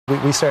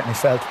we certainly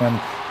felt when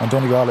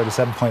Donegal had a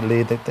 7-point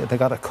lead, they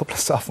got a couple of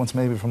soft ones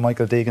maybe from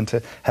Michael Deegan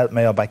to help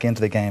Mayo back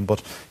into the game,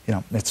 but you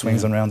know, it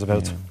swings and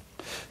roundabouts. Yeah.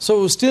 So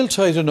it was still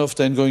tight enough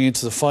then going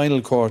into the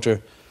final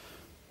quarter,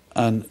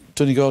 and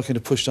Donegal kind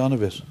of pushed on a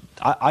bit.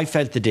 I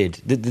felt they did.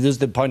 This is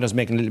the point I was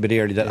making a little bit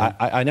earlier, that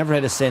I never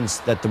had a sense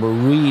that they were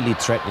really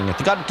threatening it.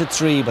 They got it to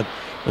 3, but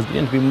it was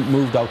beginning to be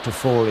moved out to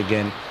 4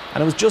 again.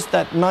 And it was just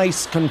that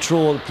nice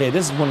control play.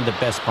 This is one of the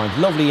best points.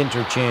 Lovely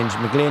interchange,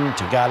 McGlynn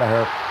to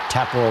Gallagher,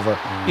 tap over.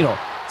 You know,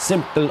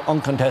 simple,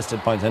 uncontested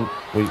points. And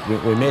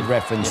we made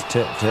reference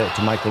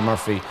to Michael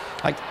Murphy.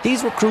 Like,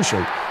 these were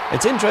crucial.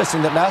 It's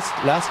interesting that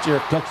last year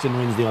Cluxton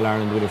wins the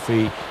All-Ireland with a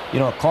free. You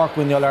know, Cork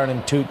win the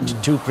All-Ireland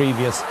two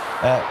previous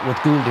with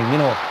Goulding. You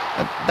know,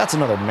 that's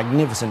another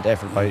magnificent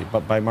effort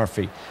by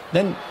Murphy.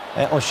 Then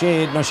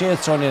O'Shea's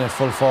thrown in at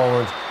full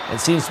forward. It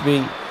seems to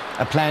be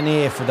a plan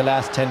A for the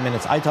last 10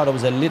 minutes. I thought it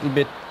was a little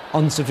bit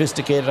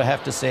unsophisticated, I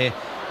have to say,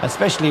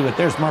 especially with,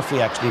 there's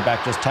Murphy actually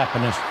back just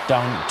tapping it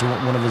down to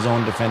one of his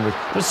own defenders.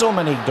 There's so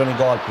many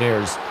Donegal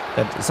players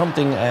that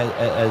something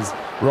as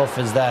rough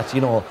as that,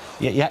 you know,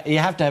 you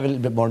have to have a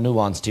little bit more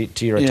nuance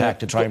to your attack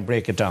to try and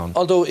break it down.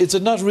 Although, is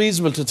it not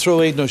reasonable to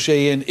throw Aidan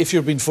O'Shea in if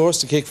you're being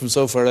forced to kick from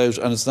so far out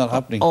and it's not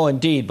happening? Oh,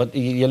 indeed, but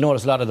you'll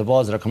notice a lot of the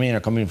balls that are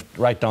coming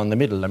right down the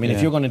middle. I mean,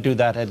 if you're going to do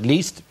that, at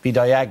least be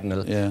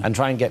diagonal and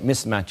try and get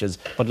mismatches.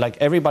 But like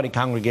everyday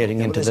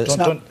congregating into the...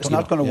 It's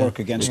not going to work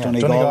against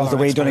Donegal. The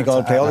way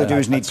Donegal play, all they do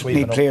is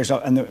need players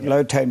and they're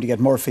allowed time to get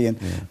Murphy and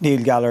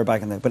Neil Gallagher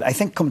back in there. But I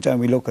think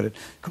we look at it,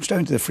 comes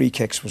down to the free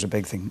kicks was a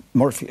big thing.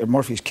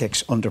 Murphy's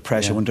kicks under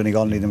pressure when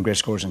Donegal need them great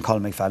scores, and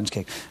Colin McFadden's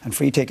kick. And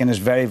free taking is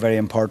very, very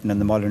important in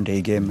the modern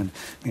day game,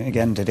 and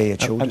again today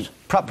it showed it.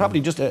 Probably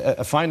just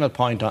a final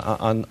point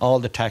on all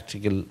the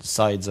tactical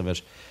sides of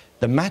it.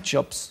 The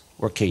matchups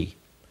were key.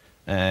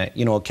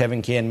 You know,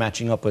 Kevin Kane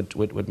matching up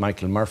with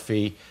Michael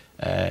Murphy,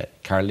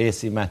 Carl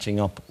Lacey matching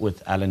up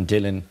with Alan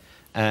Dillon.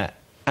 And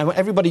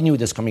everybody knew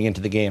this coming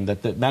into the game,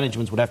 that the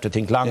management would have to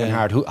think long and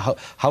hard.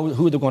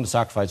 Who they're going to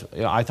sacrifice?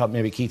 You know, I thought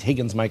maybe Keith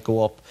Higgins might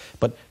go up,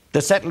 but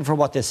they settled for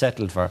what they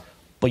settled for.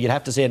 But you'd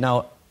have to say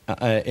now,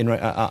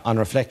 on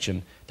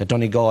reflection, that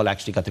Donegal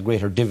actually got the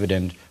greater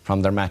dividend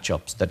from their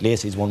matchups, that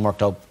Lacey's one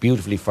worked out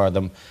beautifully for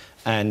them.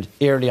 And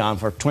early on,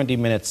 for 20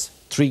 minutes,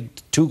 two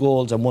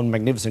goals and one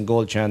magnificent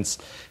goal chance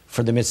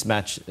for the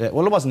mismatch.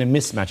 Well, it wasn't a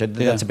mismatch.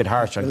 That's a bit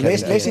harsh on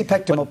Kevin. Lacey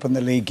picked him up in the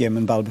league game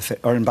in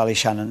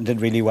Ballyshannon and did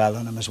really well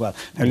on him as well.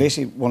 Now,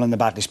 Lacey won in the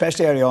battle,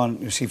 especially early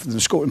on. You see, for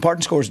the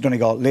important scores of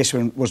Donegal,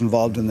 Lacey was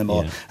involved in them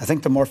all. I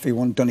think the Murphy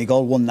one,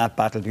 Donegal won that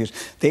battle because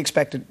they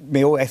expected,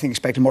 Mayo, I think,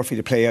 expected Murphy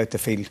to play out the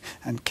field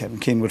and Kevin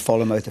Keane would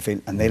follow him out the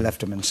field, and they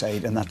left him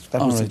inside, and that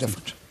was the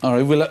difference. All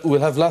right,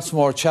 we'll have lots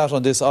more chat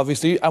on this,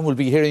 obviously, and we'll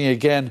be hearing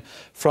again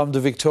from the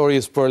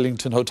victorious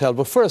Burlington Hotel.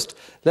 But first,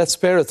 let's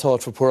spare a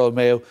thought for poor old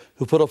Mayo,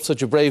 who put up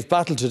such a brave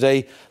battle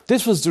today.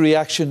 This was the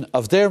reaction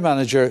of their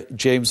manager,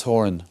 James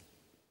Horan.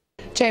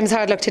 James,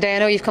 hard luck today. I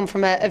know you've come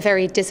from a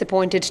very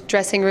disappointed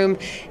dressing room.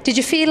 Did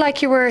you feel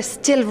like you were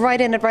still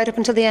right in it right up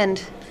until the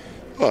end?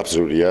 Oh,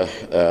 absolutely, yeah.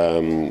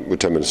 With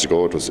 10 minutes to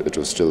go, it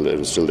was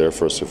still there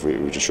for us if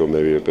we just showed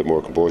maybe a bit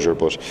more composure.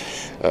 But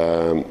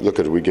look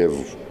at it, we gave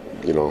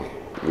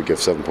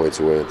 7 points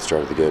away at the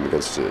start of the game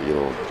against in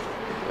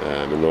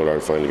an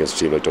All-Ireland final against a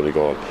team like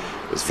Donegal.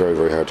 It's very,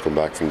 very hard to come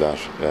back from that.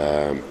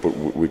 But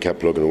we kept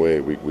plugging away.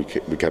 We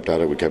kept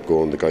at it. We kept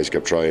going. The guys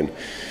kept trying.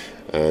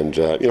 And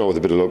with a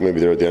bit of luck,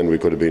 maybe there at the end we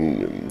could have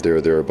been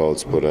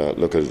thereabouts. But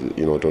look at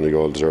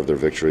Donegal deserved their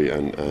victory,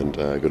 and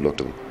good luck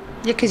to them.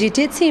 Yeah, because you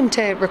did seem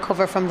to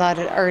recover from that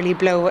early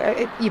blow.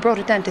 You brought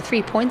it down to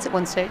 3 points at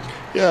one stage.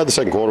 Yeah, the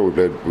second quarter we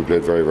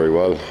played very, very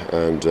well,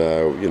 and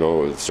at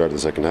the start of the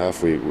second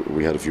half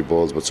we had a few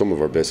balls, but some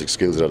of our basic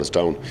skills let us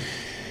down.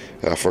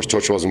 First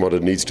touch wasn't what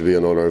it needs to be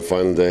on our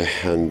final day,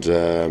 and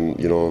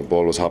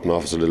ball was hopping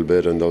off us a little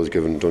bit, and that was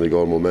giving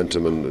Donegal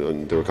momentum,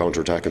 and they were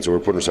counter-attacking, so we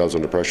were putting ourselves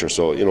under pressure.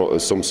 So it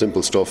was some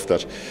simple stuff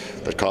that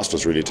cost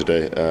us really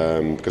today,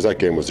 because that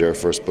game was there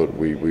first, but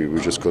we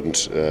just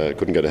couldn't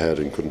get ahead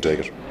and couldn't take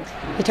it.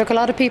 You took a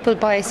lot of people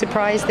by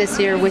surprise this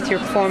year with your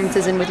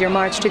performances and with your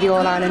march to the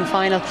All-Ireland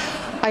final.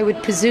 I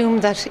would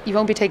presume that you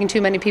won't be taking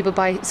too many people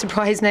by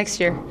surprise next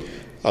year.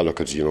 Look,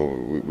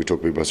 we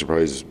took people by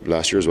surprise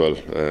last year as well.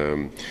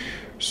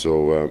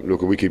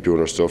 Look, we keep doing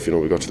our stuff.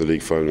 We got to the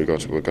league final, we got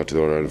to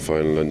the All-Ireland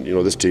final, and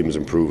this team is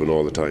improving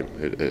all the time.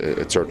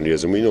 It certainly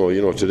is, and we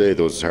know today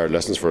those hard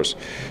lessons for us,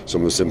 some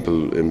of the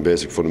simple and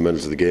basic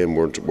fundamentals of the game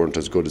weren't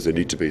as good as they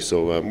need to be.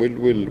 So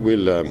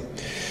we'll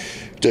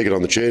take it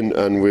on the chin,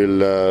 and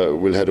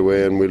we'll head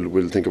away, and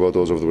we'll think about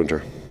those over the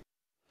winter.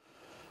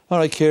 All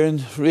right,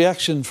 Kieran,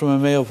 reaction from a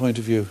Mayo point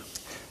of view.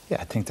 Yeah,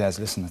 I think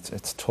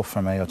it's tough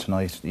for Mayo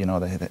tonight,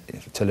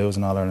 to lose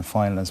an All-Ireland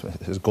final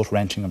is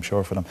gut-wrenching, I'm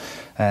sure, for them.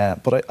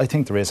 But I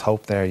think there is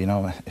hope there,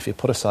 if you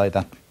put aside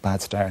that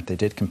bad start. They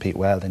did compete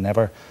well. They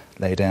never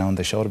lay down.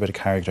 They showed a bit of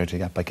character to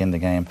get back in the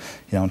game.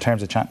 You know, in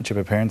terms of championship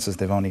appearances,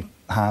 they've only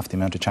half the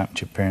amount of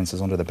championship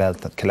appearances under the belt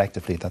that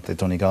collectively that the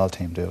Donegal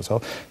team do.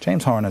 So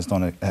James Horan has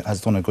done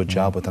a good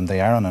job with them.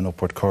 They are on an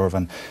upward curve,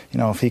 and you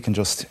know, if he can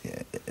just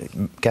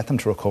get them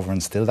to recover and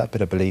instill that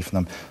bit of belief in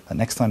them, that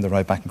next time they're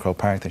right back in Croke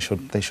Park, they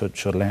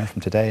should learn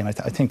from today. And I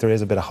think there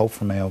is a bit of hope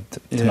for Mayo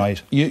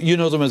tonight. You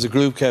know them as a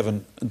group,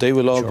 Kevin. They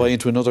will all buy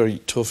into another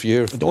tough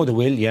year. Oh, they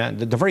will, yeah.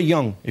 They're very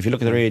young. If you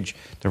look at their age,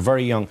 they're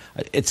very young.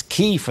 It's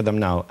key for them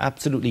now,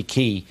 absolutely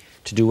key,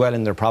 to do well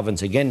in their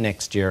province again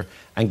next year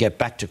and get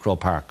back to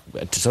Croke Park,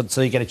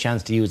 so you get a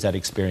chance to use that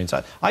experience.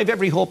 I have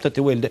every hope that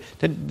they will.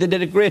 They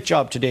did a great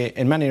job today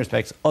in many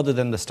respects, other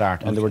than the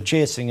start, and they were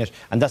chasing it,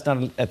 and that's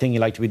not a thing you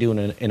like to be doing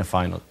in a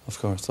final. Of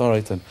course. All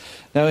right then.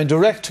 Now, in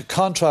direct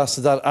contrast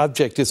to that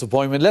abject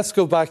disappointment, let's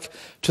go back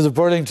to the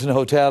Burlington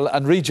Hotel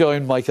and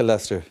rejoin Michael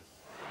Lester.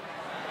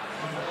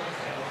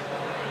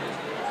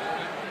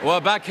 Well,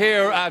 back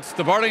here at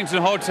the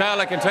Burlington Hotel,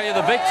 I can tell you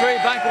the victory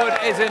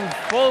banquet is in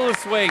full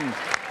swing.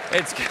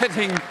 It's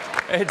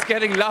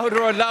getting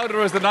louder and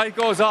louder as the night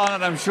goes on,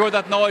 and I'm sure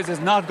that noise is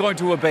not going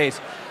to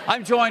abate.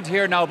 I'm joined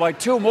here now by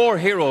two more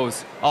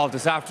heroes of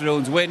this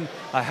afternoon's win.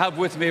 I have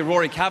with me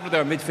Rory Kavanagh,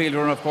 their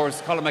midfielder, and of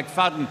course Colm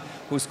McFadden,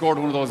 who scored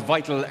one of those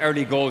vital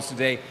early goals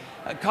today.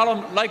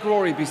 Colm, like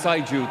Rory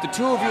beside you, the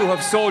two of you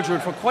have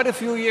soldiered for quite a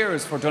few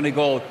years for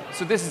Donegal,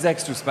 so this is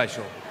extra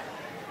special.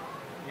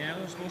 Yeah,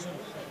 I suppose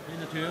in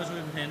the two of us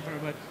we've been playing for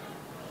about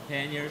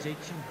 10 years each,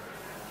 and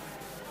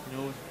you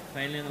know,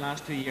 finally in the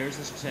last 2 years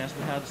the success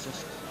we had is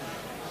just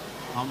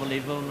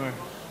unbelievable, and we're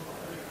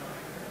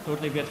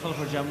totally grateful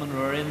for Jim and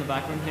Rory and the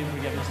background team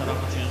for giving us that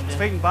opportunity.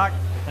 Speaking back,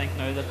 I think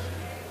now that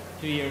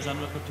 2 years in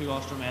we've got 2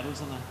 Ulster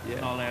medals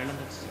in All Ireland,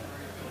 it's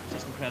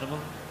just incredible.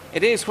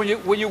 it is when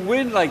you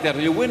win like that,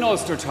 when you win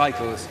Ulster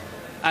titles,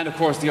 and of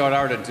course the All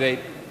Ireland today.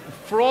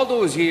 For all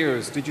those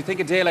years, did you think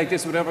a day like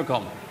this would ever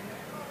come?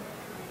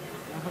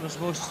 I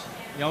suppose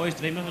you always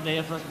dream of a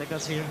day like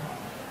this here.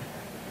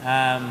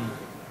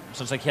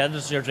 Since a kid,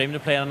 it's your dream to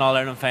play in an All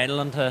Ireland final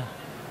and to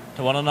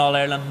win an All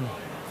Ireland, and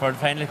for it to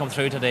finally come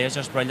through today is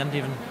just brilliant.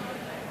 Even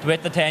to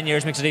wait the 10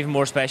 years makes it even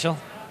more special.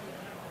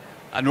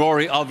 And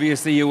Rory,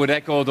 obviously you would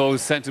echo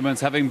those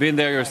sentiments, having been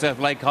there yourself,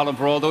 like Colm,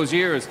 for all those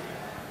years.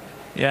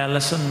 Yeah,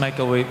 listen,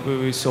 Michael,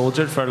 we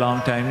soldiered for a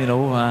long time, you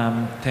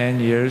know,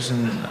 10 years,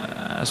 and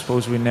I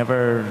suppose we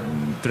never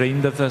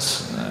dreamed of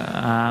this.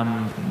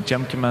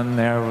 Jim came in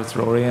there with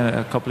Rory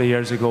a couple of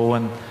years ago,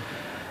 and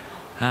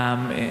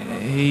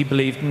he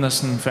believed in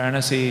us. In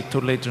fairness, he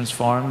totally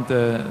transformed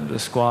the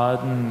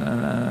squad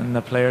and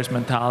the players'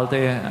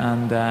 mentality,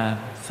 and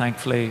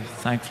thankfully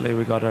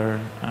we got our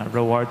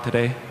reward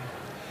today.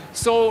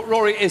 So,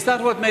 Rory, is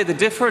that what made the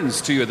difference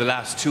to you the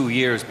last 2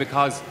 years?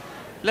 Because,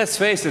 let's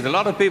face it, a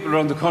lot of people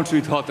around the country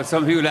thought that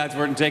some of you lads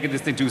weren't taking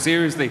this thing too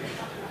seriously.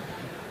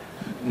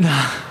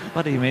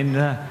 What do you mean?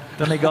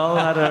 Donegal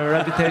had a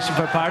reputation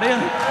for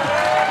partying?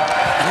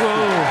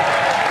 Whoa.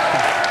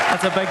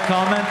 That's a big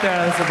comment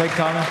there, that's a big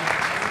comment.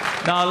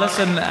 No,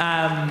 listen,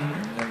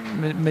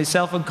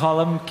 myself and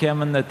Colm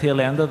came in the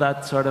tail end of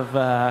that sort of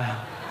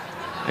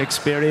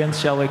experience,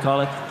 shall we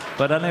call it.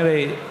 But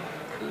anyway,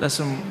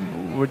 listen,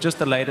 we're just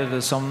delighted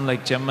that someone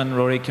like Jim and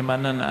Rory came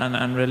in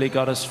and really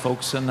got us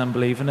focusing and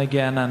believing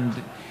again. And,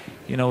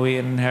 you know, we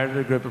inherited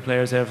a group of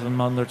players there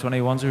from under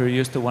 21s who were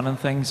used to winning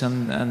things,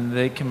 and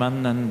they came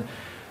in, and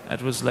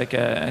it was like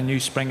a new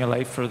spring of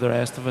life for the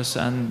rest of us.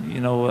 And, you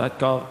know, that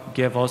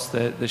gave us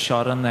the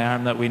shot in the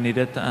arm that we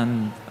needed.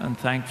 And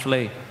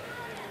thankfully,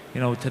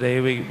 you know, today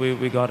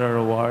we got our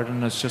reward,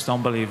 and it's just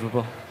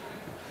unbelievable.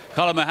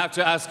 Colm, I have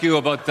to ask you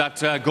about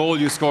that goal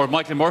you scored.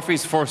 Michael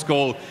Murphy's first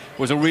goal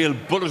was a real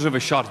bullet of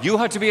a shot. You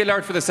had to be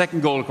alert for the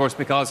second goal, of course,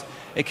 because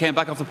it came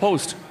back off the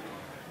post.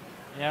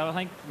 Yeah, well, I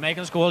think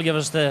Michael's goal gave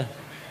us the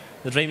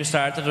dream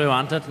start that we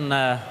wanted, and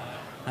I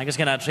think it's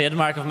kind of a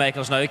trademark of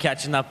Michael's now,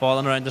 catching that ball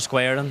in around the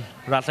square and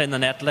rattling the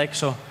net like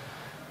so.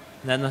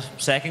 And then the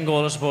second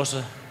goal,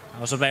 I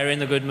was admiring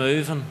the good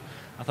move, and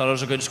I thought it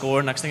was a good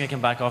score. Next thing it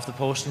came back off the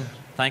post, and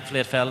thankfully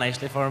it fell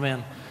nicely for me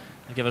and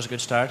it gave us a good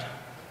start.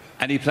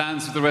 Any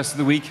plans for the rest of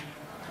the week?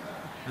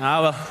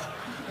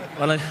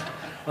 We'll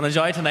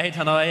enjoy tonight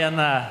anyway, and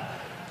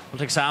we'll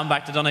take Sam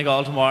back to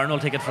Donegal tomorrow, and we'll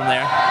take it from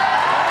there.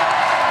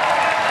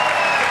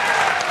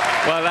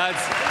 Well,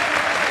 lads,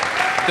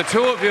 the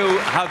two of you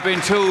have been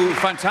two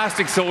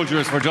fantastic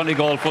soldiers for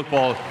Donegal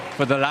football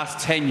for the last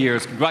 10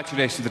 years.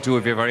 Congratulations to the two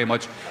of you very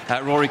much.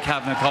 Rory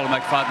Kavanagh and Colm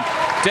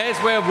McFadden.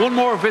 Des, we have one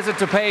more visit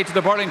to pay to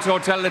the Burlington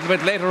Hotel a little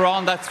bit later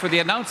on. That's for the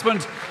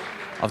announcement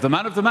of the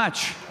man of the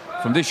match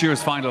from this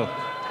year's final.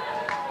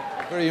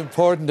 Very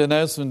important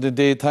announcement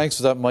indeed. Thanks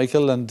for that,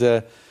 Michael.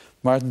 And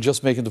Martin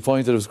just making the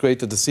point that it was great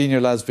that the senior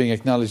lads being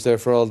acknowledged there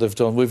for all they've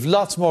done. We've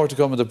lots more to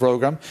come in the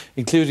programme,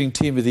 including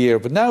Team of the Year.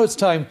 But now it's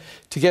time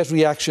to get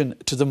reaction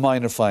to the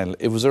minor final.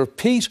 It was a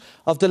repeat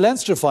of the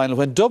Leinster final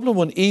when Dublin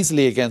won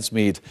easily against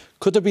Meath.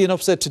 Could there be an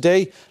upset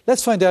today?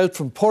 Let's find out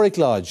from Pádraig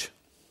Lodge.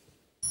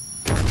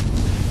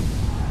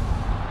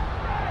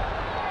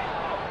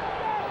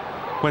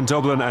 When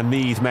Dublin and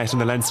Meath met in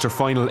the Leinster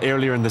final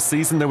earlier in the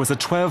season, there was a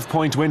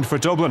 12-point win for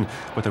Dublin,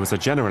 but there was a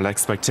general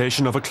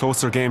expectation of a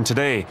closer game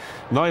today.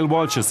 Niall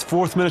Walsh's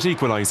fourth-minute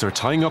equaliser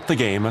tying up the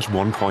game at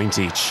 1 point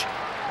each.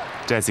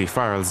 Desi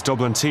Farrell's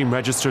Dublin team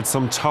registered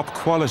some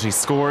top-quality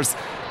scores.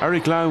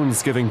 Eric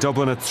Lowndes giving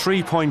Dublin a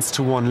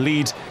 3-1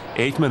 lead,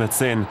 8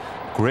 minutes in.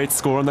 Great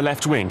score on the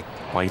left wing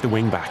by the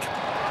wing-back.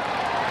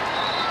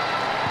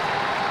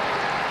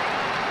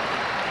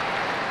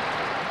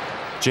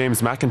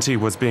 James McEntee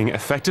was being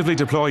effectively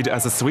deployed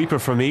as a sweeper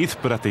for Meath,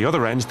 but at the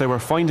other end they were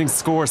finding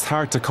scores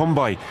hard to come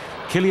by.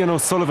 Cillian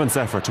O'Sullivan's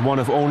effort, one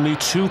of only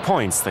 2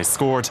 points they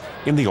scored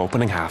in the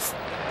opening half.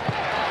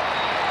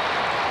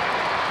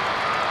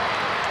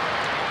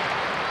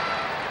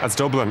 As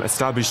Dublin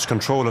established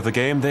control of the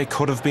game, they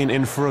could have been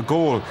in for a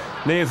goal.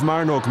 Naomh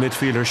Marnock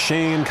midfielder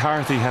Shane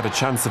Carthy had a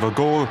chance of a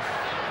goal,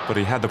 but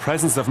he had the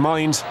presence of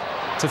mind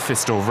to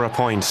fist over a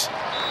point.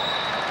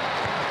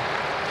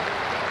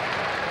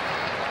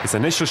 His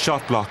initial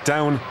shot blocked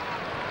down,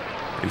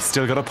 but he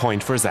still got a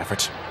point for his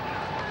effort.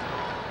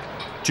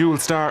 Dual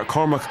star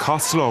Cormac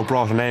Costello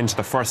brought an end to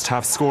the first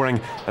half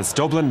scoring as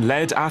Dublin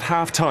led at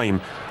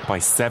half-time by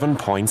 7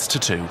 points to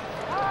 2.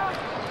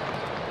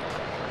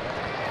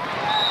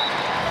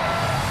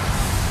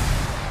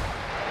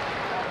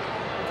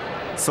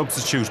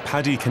 Substitute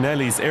Paddy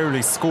Kennelly's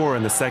early score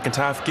in the second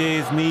half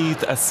gave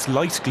Meath a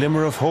slight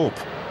glimmer of hope.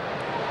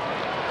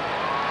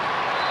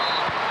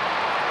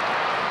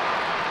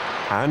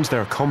 And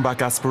their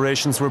comeback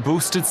aspirations were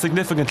boosted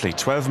significantly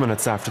 12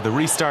 minutes after the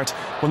restart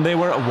when they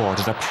were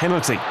awarded a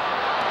penalty.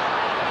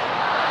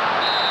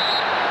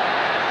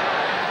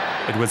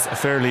 It was a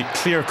fairly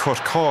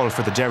clear-cut call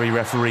for the Derry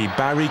referee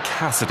Barry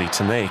Cassidy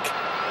to make.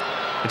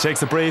 It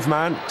takes a brave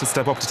man to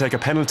step up to take a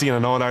penalty in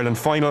an All-Ireland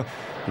final,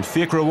 and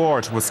Fiachra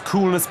Ward was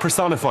coolness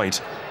personified.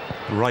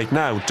 Right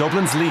now,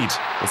 Dublin's lead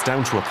was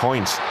down to a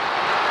point.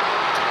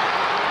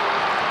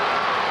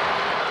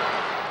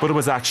 But it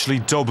was actually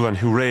Dublin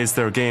who raised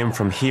their game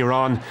from here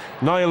on.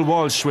 Niall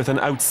Walsh with an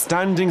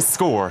outstanding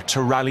score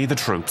to rally the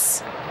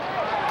troops.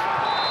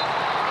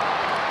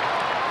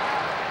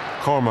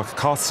 Cormac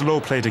Costello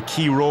played a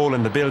key role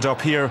in the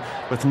build-up here,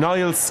 with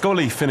Niall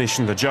Scully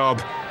finishing the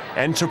job.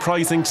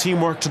 Enterprising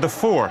teamwork to the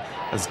fore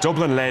as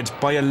Dublin led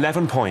by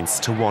 11 points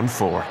to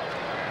 1-4.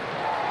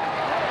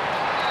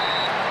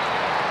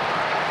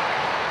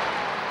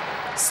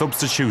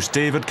 Substitute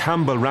David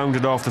Campbell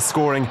rounded off the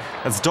scoring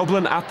as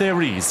Dublin at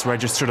their ease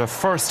registered a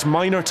first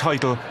minor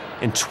title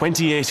in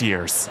 28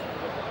 years.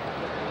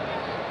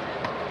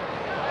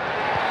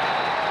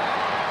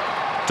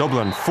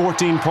 Dublin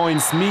 14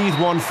 points, Meath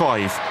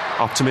 1-5.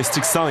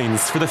 Optimistic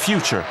signs for the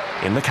future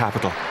in the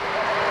capital.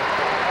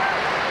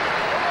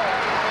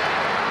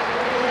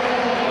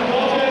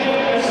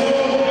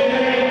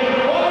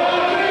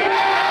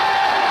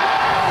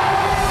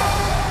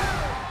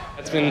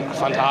 It's been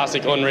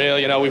fantastic, unreal.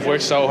 You know, we've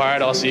worked so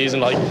hard all season.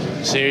 Like,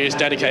 serious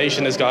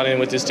dedication has gone in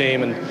with this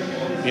team, and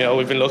you know,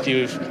 we've been lucky.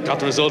 We've got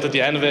the result at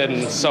the end of it,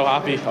 and so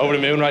happy, over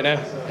the moon right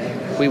now.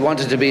 We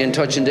wanted to be in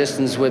touching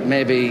distance with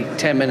maybe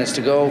 10 minutes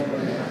to go.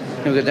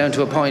 We got down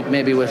to a point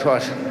maybe with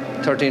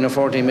 13 or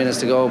 14 minutes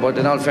to go. But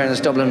in all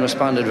fairness, Dublin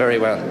responded very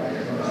well,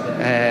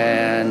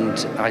 and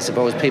I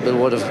suppose people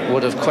would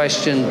have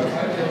questioned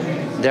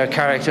their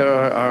character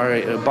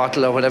or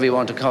bottle or whatever you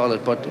want to call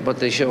it, but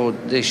they showed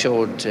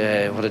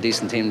what a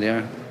decent team they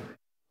are.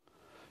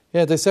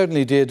 Yeah, they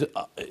certainly did.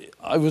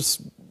 I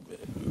was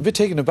a bit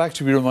taken aback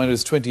to be reminded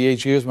it's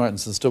 28 years, Martin,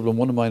 since Dublin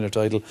won a minor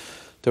title.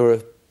 They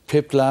were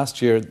pipped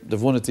last year, they've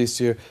won it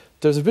this year.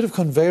 There's a bit of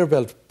conveyor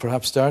belt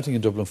perhaps starting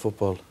in Dublin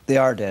football. They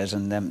are, Des,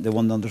 and they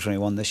won the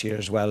under-21 this year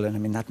as well. And I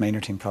mean, that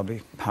minor team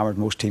probably hammered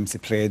most teams they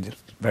played.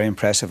 Very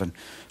impressive. And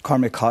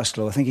Cormac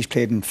Costello, I think he's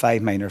played in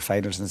 5 minor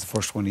finals since the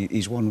first one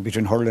he's won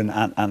between hurling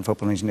and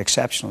football. And he's an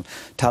exceptional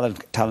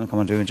talent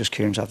coming through, and just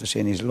Kieran's after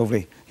saying he's a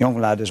lovely young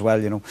lad as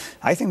well. You know,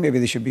 I think maybe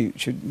they should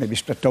maybe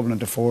split Dublin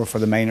into 4 for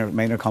the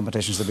minor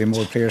competitions. There'll be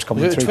more players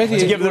coming through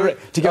to give the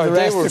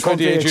rest of the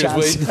country a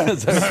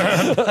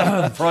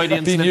chance.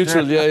 Freudian be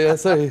neutral, yeah,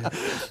 sorry.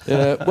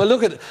 Well,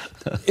 look,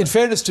 in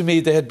fairness to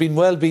me, they had been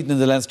well beaten in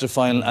the Leinster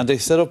final, and they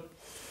set up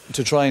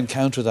to try and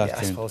counter that. Yeah,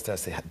 I suppose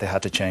they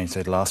had to change.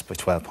 They'd lost by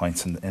 12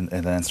 points in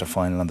the Leinster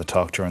final, and the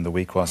talk during the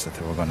week was that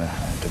they were going to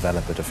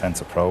develop a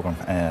defensive programme.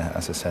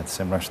 As I said,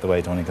 similar to the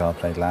way Donegal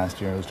played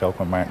last year. I was joking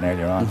with Martin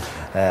earlier on.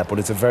 But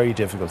it's a very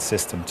difficult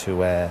system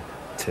to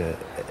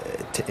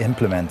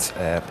implement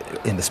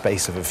in the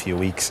space of a few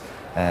weeks.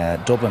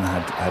 Dublin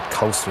had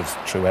coasted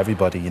through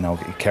everybody. You know,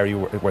 Kerry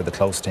were the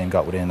closest team,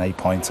 got within 8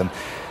 points, and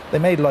they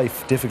made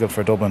life difficult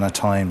for Dublin at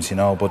times, you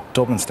know, but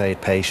Dublin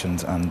stayed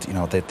patient, and you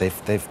know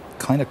they've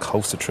kind of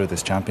coasted through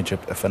this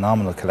championship. A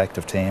phenomenal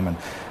collective team, and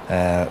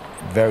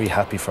very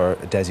happy for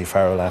Desi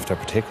Farrell after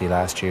particularly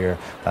last year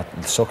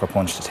that sucker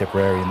punch to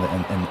Tipperary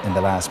in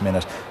the last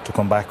minute to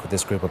come back with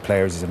this group of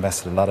players. He's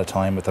invested a lot of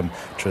time with them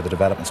through the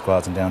development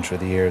squads and down through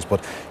the years,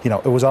 but you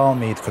know, it was all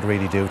Meath could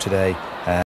really do today.